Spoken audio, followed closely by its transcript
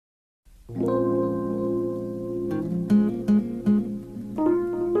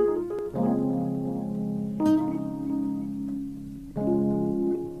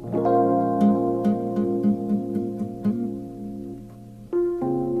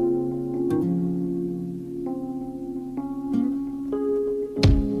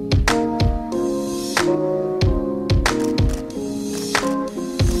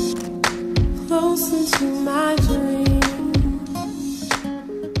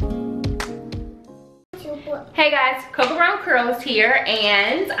Hey guys, Cocoa Brown Curls here,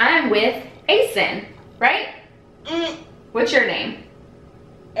 and I'm with Ayson, right? What's your name?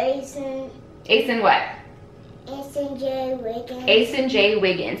 Ayson. Ayson what? Ayson J. Wiggins. Ayson J.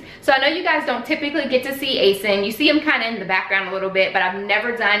 Wiggins. So I know you guys don't typically get to see Ayson. You see him kind of in the background a little bit, but I've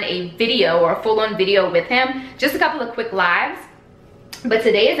never done a video or a full-on video with him. Just a couple of quick lives. But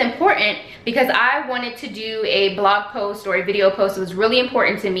today is important because I wanted to do a blog post or a video post. It was really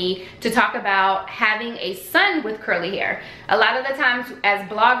important to me to talk about having a son with curly hair. A lot of the times as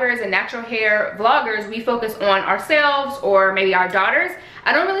bloggers and natural hair vloggers, we focus on ourselves or maybe our daughters.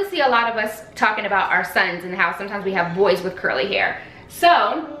 I don't really see a lot of us talking about our sons and how sometimes we have boys with curly hair.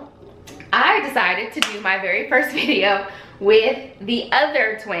 So I decided to do my very first video with the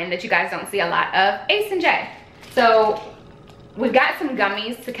other twin that you guys don't see a lot of, Ayson J. So we've got some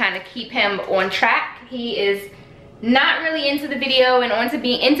gummies to kind of keep him on track. He is not really into the video and into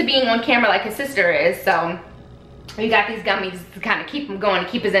being on camera like his sister is. So we got these gummies to kind of keep him going, to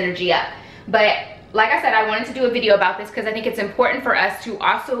keep his energy up. But like I said, I wanted to do a video about this because I think it's important for us to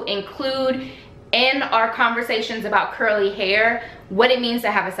also include in our conversations about curly hair what it means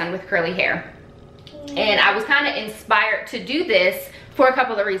to have a son with curly hair. And I was kind of inspired to do this for a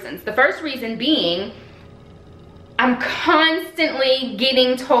couple of reasons. The first reason being, I'm constantly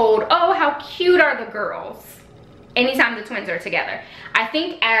getting told, oh, how cute are the girls anytime the twins are together. I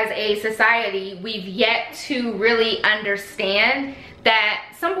think as a society, we've yet to really understand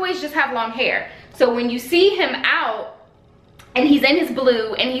that some boys just have long hair. So when you see him out and he's in his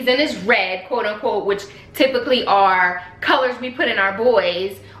blue and he's in his red, quote unquote, which typically are colors we put in our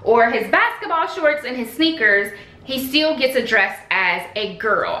boys, or his basketball shorts and his sneakers, he still gets addressed as a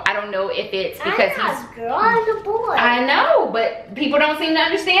girl. I don't know if it's because he's a girl, I'm a boy. I know, but people don't seem to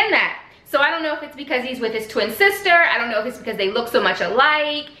understand that. So I don't know if it's because he's with his twin sister. I don't know if it's because they look so much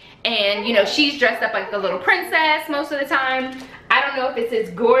alike, and you know, she's dressed up like the little princess most of the time. I don't know if it's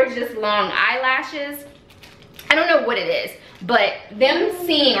his gorgeous long eyelashes. I don't know what it is, but them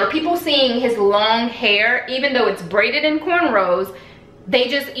seeing, or people seeing his long hair, even though it's braided in cornrows, they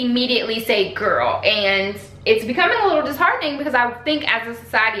just immediately say girl. And it's becoming a little disheartening because I think as a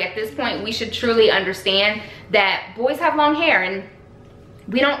society at this point, we should truly understand that boys have long hair and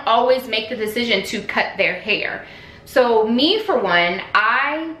we don't always make the decision to cut their hair. So me, for one,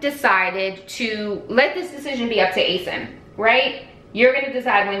 I decided to let this decision be up to Ayson, right? You're gonna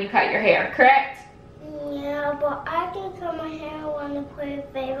decide when you cut your hair, correct? Yeah, but I can cut my hair. I want to put a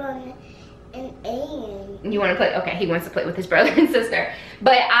favor on an alien. You want to play? Okay, he wants to play with his brother and sister.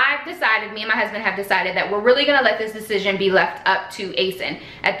 But I've decided, me and my husband have decided that we're really gonna let this decision be left up to Ayson.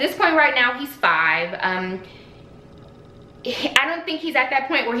 At this point right now, he's 5. I don't think he's at that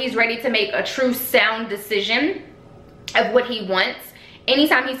point where he's ready to make a true sound decision of what he wants.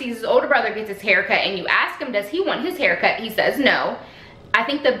 Anytime he sees his older brother gets his hair cut and you ask him, does he want his hair cut? He says no. I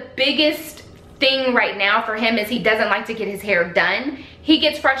think the biggest thing right now for him is he doesn't like to get his hair done. He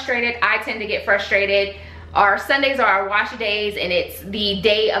gets frustrated. I tend to get frustrated. Our Sundays are our wash days, and it's the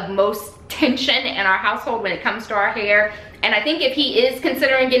day of most tension in our household when it comes to our hair. And I think if he is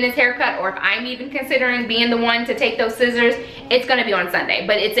considering getting his hair cut, or if I'm even considering being the one to take those scissors, it's gonna be on Sunday.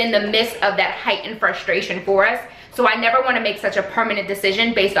 But it's in the midst of that heightened frustration for us. So I never wanna make such a permanent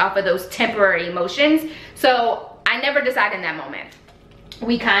decision based off of those temporary emotions. So I never decide in that moment.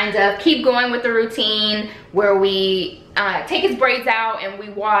 We kind of keep going with the routine where we take his braids out and we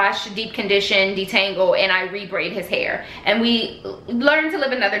wash, deep condition, detangle, and I rebraid his hair. And we learn to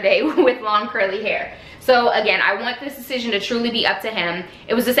live another day with long curly hair. So again, I want this decision to truly be up to him.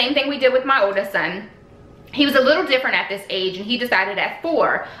 It was the same thing we did with my oldest son. He was a little different at this age, and he decided at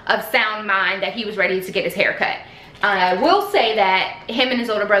 4 of sound mind that he was ready to get his hair cut. I will say that him and his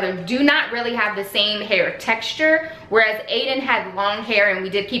older brother do not really have the same hair texture, whereas Aiden had long hair and we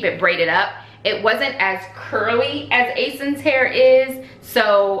did keep it braided up. It wasn't as curly as Ayson's hair is,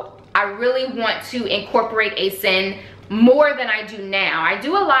 so I really want to incorporate Ayson more than I do now. I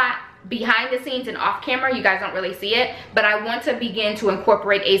do a lot behind the scenes and off camera. You guys don't really see it, but I want to begin to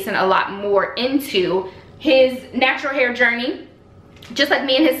incorporate Ayson a lot more into his natural hair journey, just like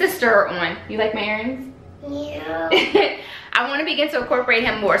me and his sister are on. You like my earrings? Yeah. I want to begin to incorporate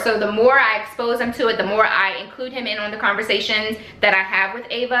him more. So the more I expose him to it, the more I include him in on the conversations that I have with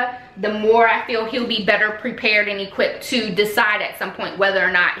Ava, the more I feel he'll be better prepared and equipped to decide at some point whether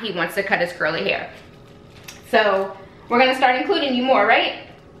or not he wants to cut his curly hair. So we're going to start including you more, right?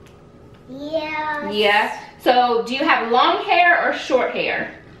 Yeah. Yeah. So do you have long hair or short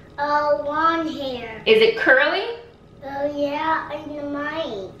hair? Long hair. Is it curly? Oh yeah,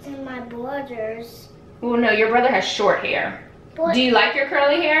 and my borders. Well, no, your brother has short hair. But, do you like your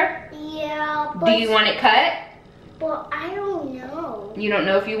curly hair? Yeah. But, do you want it cut? But I don't know. You don't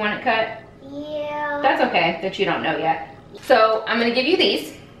know if you want it cut? Yeah. That's okay that you don't know yet. So I'm gonna give you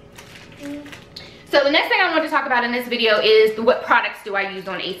these. So the next thing I want to talk about in this video is what products do I use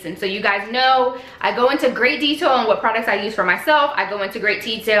on Ayson. So you guys know I go into great detail on what products I use for myself. I go into great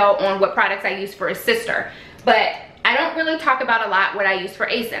detail on what products I use for his sister. But I don't really talk about a lot what I use for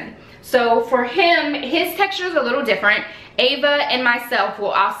Ayson. So for him, his texture is a little different. Ava and myself,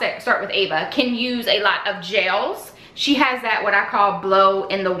 well, I'll start with Ava, can use a lot of gels. She has that what I call blow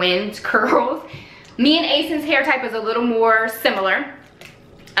in the wind curls. Me and Ayson's hair type is a little more similar.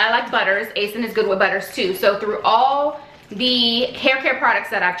 I like butters. Ayson is good with butters too. So through all the hair care products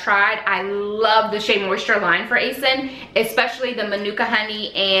that I've tried, I love the SheaMoisture line for Ayson, especially the Manuka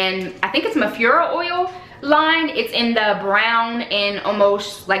honey and I think it's Mafura oil line. It's in the brown and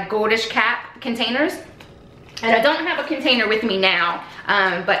almost like goldish cap containers. And I don't have a container with me now,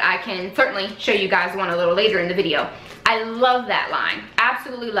 but I can certainly show you guys one a little later in the video. I love that line.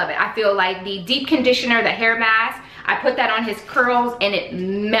 Absolutely love it. I feel like the deep conditioner, the hair mask, I put that on his curls and it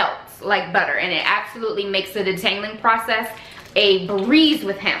melts like butter, and it absolutely makes the detangling process a breeze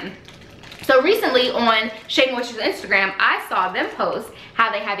with him. So recently on SheaMoisture's Instagram, I saw them post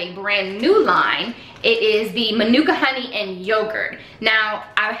how they have a brand new line. It is the Manuka honey and yogurt. Now,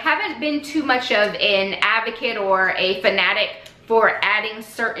 I haven't been too much of an advocate or a fanatic for adding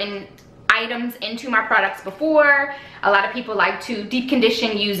certain items into my products before. A lot of people like to deep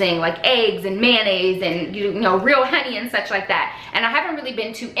condition using like eggs and mayonnaise and you know real honey and such like that. And I haven't really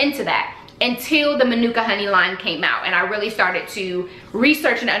been too into that until the Manuka honey line came out, and I really started to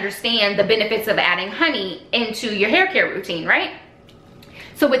research and understand the benefits of adding honey into your hair care routine, right?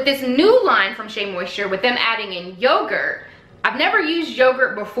 So with this new line from SheaMoisture, with them adding in yogurt, I've never used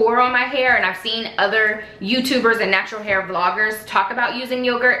yogurt before on my hair, and I've seen other YouTubers and natural hair vloggers talk about using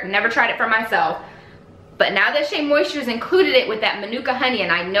yogurt. Never tried it for myself. But now that SheaMoisture's included it with that Manuka honey,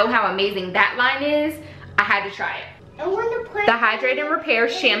 and I know how amazing that line is, I had to try it. I want to put the Hydrate and Repair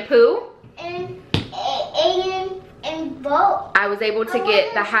shampoo. And both. I was able to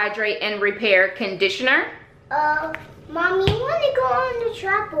get the Hydrate and Repair conditioner. Mommy, you want to go on the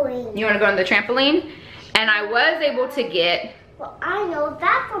trampoline? You want to go on the trampoline? And I was able to get well, I know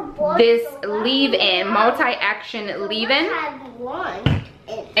that for boys, this so leave-in, multi-action leave-in.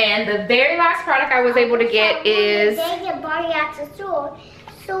 And the very last product I was able to get is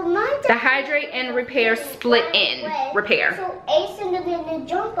the Hydrate and Repair Split-In Repair. So Ayson didn't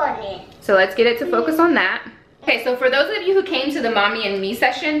jump on it. So let's get it to focus on that. Okay, so for those of you who came to the Mommy and Me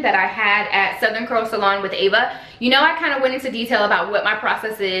session that I had at Southern Curl Salon with Ava, you know I kind of went into detail about what my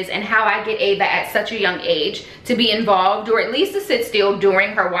process is and how I get Ava at such a young age to be involved, or at least to sit still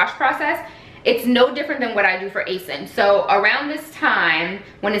during her wash process. It's no different than what I do for Ayson. So around this time,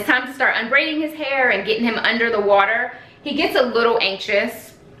 when it's time to start unbraiding his hair and getting him under the water, he gets a little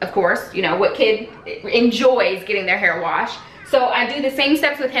anxious. Of course, you know, what kid enjoys getting their hair washed? So I do the same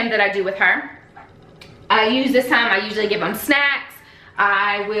steps with him that I do with her. I usually give him snacks.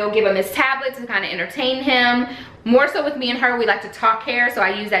 I will give him his tablet to kind of entertain him. More so with me and her, we like to talk hair, so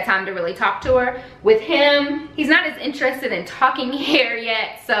I use that time to really talk to her. With him, he's not as interested in talking hair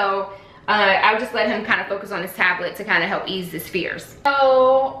yet, so I'll just let him kind of focus on his tablet to kind of help ease his fears. So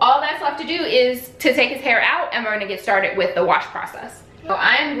all that's left to do is to take his hair out, and we're gonna get started with the wash process. So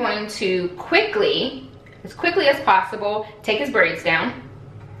I'm going to quickly, as quickly as possible, take his braids down.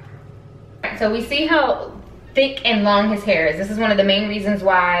 So we see how thick and long his hair is. This is one of the main reasons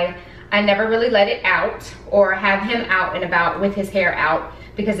why I never really let it out or have him out and about with his hair out,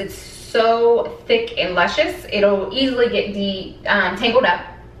 because it's so thick and luscious. It'll easily get tangled up,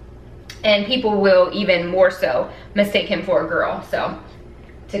 and people will even more so mistake him for a girl. So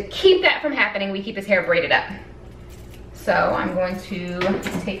to keep that from happening, we keep his hair braided up. So I'm going to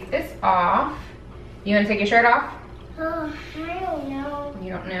take this off. You want to take your shirt off? Oh, I don't know. You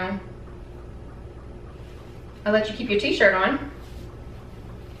don't know? I'll let you keep your t-shirt on.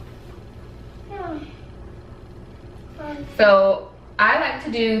 Yeah. So I like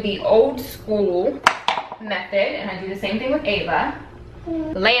to do the old school method, and I do the same thing with Ava.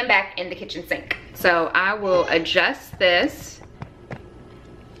 Lay him back in the kitchen sink. So I will adjust this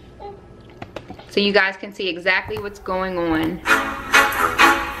so you guys can see exactly what's going on.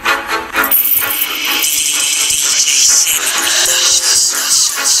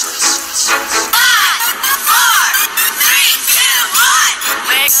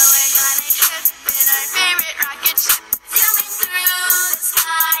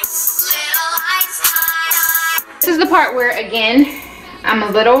 This is the part where, again, I'm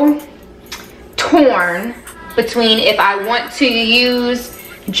a little torn between if I want to use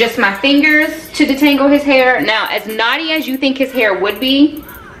just my fingers to detangle his hair. Now, as knotty as you think his hair would be,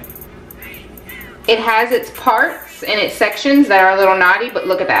 it has its parts and its sections that are a little knotty, but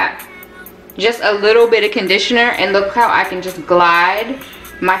look at that. Just a little bit of conditioner and look how I can just glide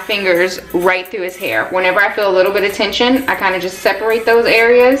my fingers right through his hair. Whenever I feel a little bit of tension, I kind of just separate those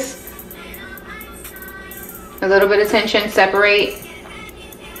areas. A little bit of tension, separate.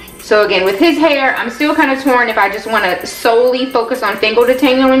 So again, with his hair, I'm still kind of torn if I just want to solely focus on finger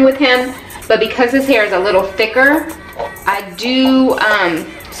detangling with him. But because his hair is a little thicker, I do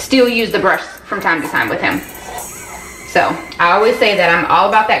still use the brush from time to time with him. So I always say that I'm all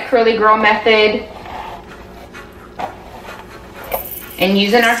about that curly girl method and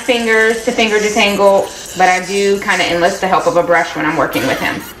using our fingers to finger detangle, but I do kind of enlist the help of a brush when I'm working with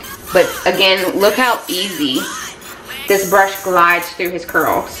him. But again, look how easy this brush glides through his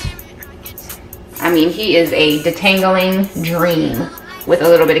curls. I mean, he is a detangling dream with a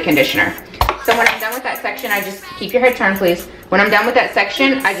little bit of conditioner. So when I'm done with that section, I just, keep your head turned please. When I'm done with that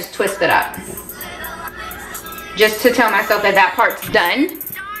section, I just twist it up. Just to tell myself that that part's done.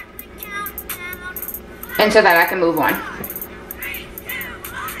 And so that I can move on.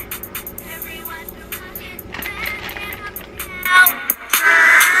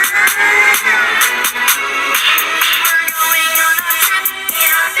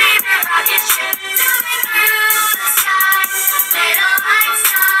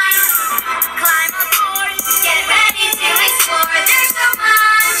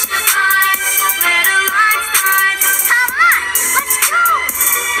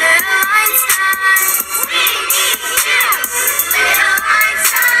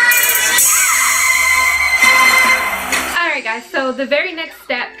 So the very next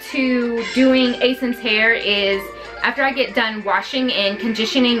step to doing Ayson's hair is, after I get done washing and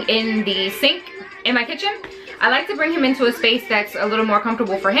conditioning in the sink in my kitchen, I like to bring him into a space that's a little more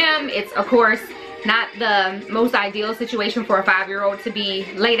comfortable for him. It's of course not the most ideal situation for a 5-year-old to be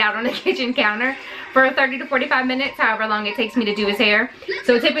laid out on the kitchen counter for 30 to 45 minutes, however long it takes me to do his hair.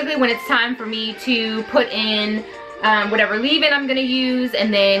 So typically when it's time for me to put in whatever leave-in I'm gonna use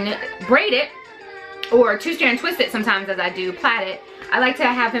and then braid it, or two-strand twist it sometimes as I do plait it, I like to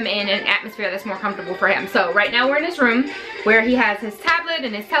have him in an atmosphere that's more comfortable for him. So right now we're in his room where he has his tablet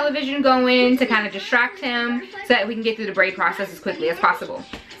and his television going to kind of distract him so that we can get through the braid process as quickly as possible.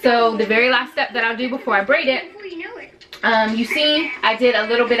 So the very last step that I'll do before I braid it, you see I did a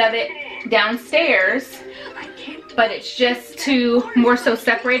little bit of it downstairs, but it's just to more so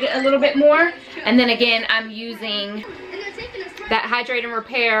separate it a little bit more. And then again, I'm using that Hydrate and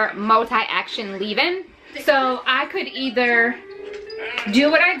Repair multi-action leave-in. So I could either do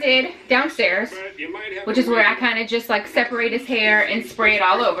what I did downstairs, which is where I kind of just like separate his hair and spray it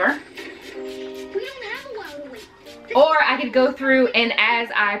all over. Or I could go through and as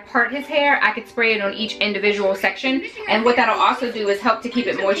I part his hair, I could spray it on each individual section. And what that'll also do is help to keep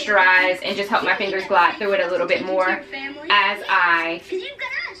it moisturized and just help my fingers glide through it a little bit more as I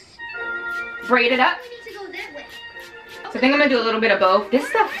braid it up. So I think I'm gonna do a little bit of both. This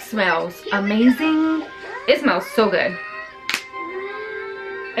stuff smells amazing. It smells so good.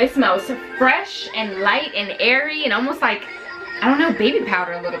 It smells fresh and light and airy and almost like, I don't know, baby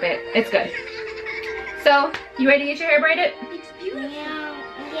powder a little bit. It's good. So, you ready to get your hair braided?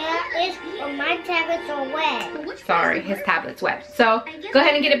 Yeah, my tablets are wet. Sorry, his tablet's wet. So, go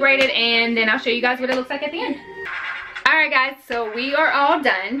ahead and get it braided and then I'll show you guys what it looks like at the end. Alright guys, so we are all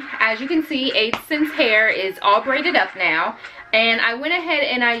done. As you can see, Ayson's hair is all braided up now. And I went ahead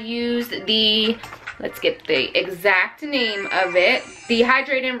and I used the, let's get the exact name of it, the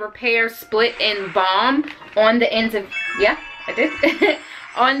Hydrate and Repair Split in Balm on the ends of, yeah, I did,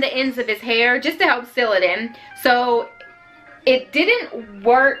 on the ends of his hair just to help seal it in. So it didn't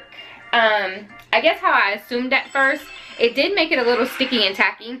work, I guess how I assumed at first. It did make it a little sticky and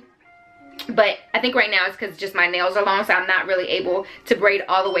tacky. But I think right now it's because just my nails are long, so I'm not really able to braid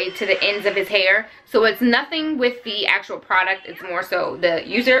all the way to the ends of his hair. So it's nothing with the actual product, it's more so the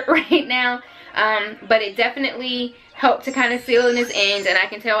user right now. But it definitely helped to kind of seal in his ends, and I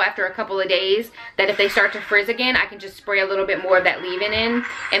can tell after a couple of days that if they start to frizz again, I can just spray a little bit more of that leave-in in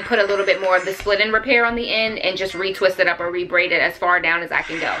and put a little bit more of the split-in repair on the end and just retwist it up or rebraid it as far down as I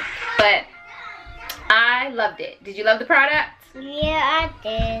can go. But I loved it. Did you love the product? Yeah,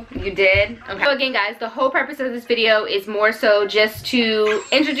 I did. You did? Okay. So again, guys, the whole purpose of this video is more so just to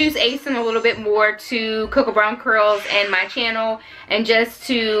introduce Ayson a little bit more to Cocoa Brown Curls and my channel, and just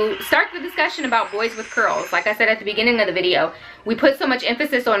to start the discussion about boys with curls. Like I said at the beginning of the video, we put so much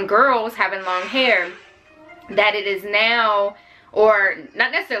emphasis on girls having long hair that it is now, or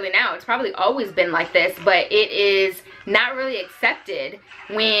not necessarily now, it's probably always been like this, but it is not really accepted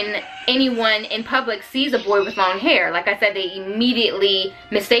when anyone in public sees a boy with long hair. Like I said, they immediately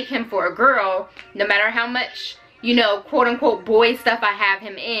mistake him for a girl, no matter how much, you know, quote unquote boy stuff I have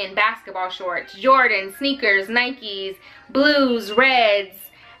him in. Basketball shorts, Jordan, sneakers, Nikes, blues, reds.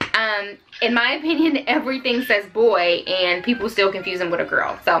 In my opinion, everything says boy, and people still confuse him with a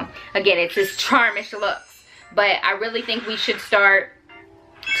girl. So again, it's his charmish looks. But I really think we should start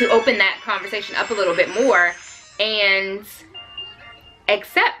to open that conversation up a little bit more and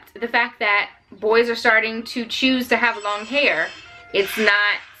accept the fact that boys are starting to choose to have long hair. It's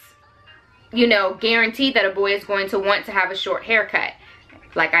not, you know, guaranteed that a boy is going to want to have a short haircut.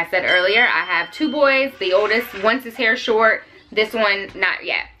 Like I said earlier, I have 2 boys. The oldest wants his hair short. This one, not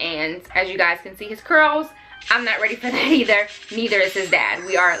yet. And as you guys can see, his curls, I'm not ready for that either. Neither is his dad.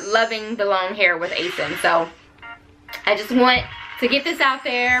 We are loving the long hair with Ayson. So I just want to get this out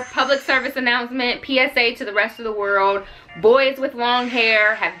there. Public service announcement, PSA to the rest of the world. Boys with long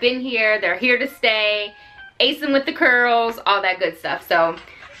hair have been here. They're here to stay. Ayson with the curls, all that good stuff. So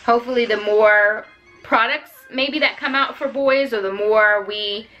hopefully the more products maybe that come out for boys, or the more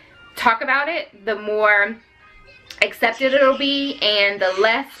we talk about it, the more accepted it'll be, and the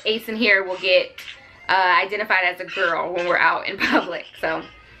less Ayson here will get identified as a girl when we're out in public. So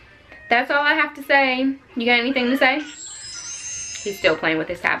that's all I have to say. You got anything to say? He's still playing with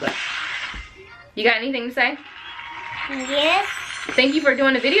his tablet. You got anything to say? Yes. Thank you for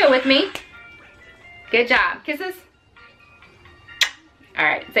doing the video with me. Good job. Kisses. All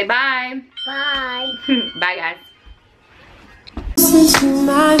right, say bye. Bye. Bye, guys. Listen to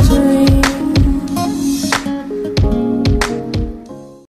my dreams.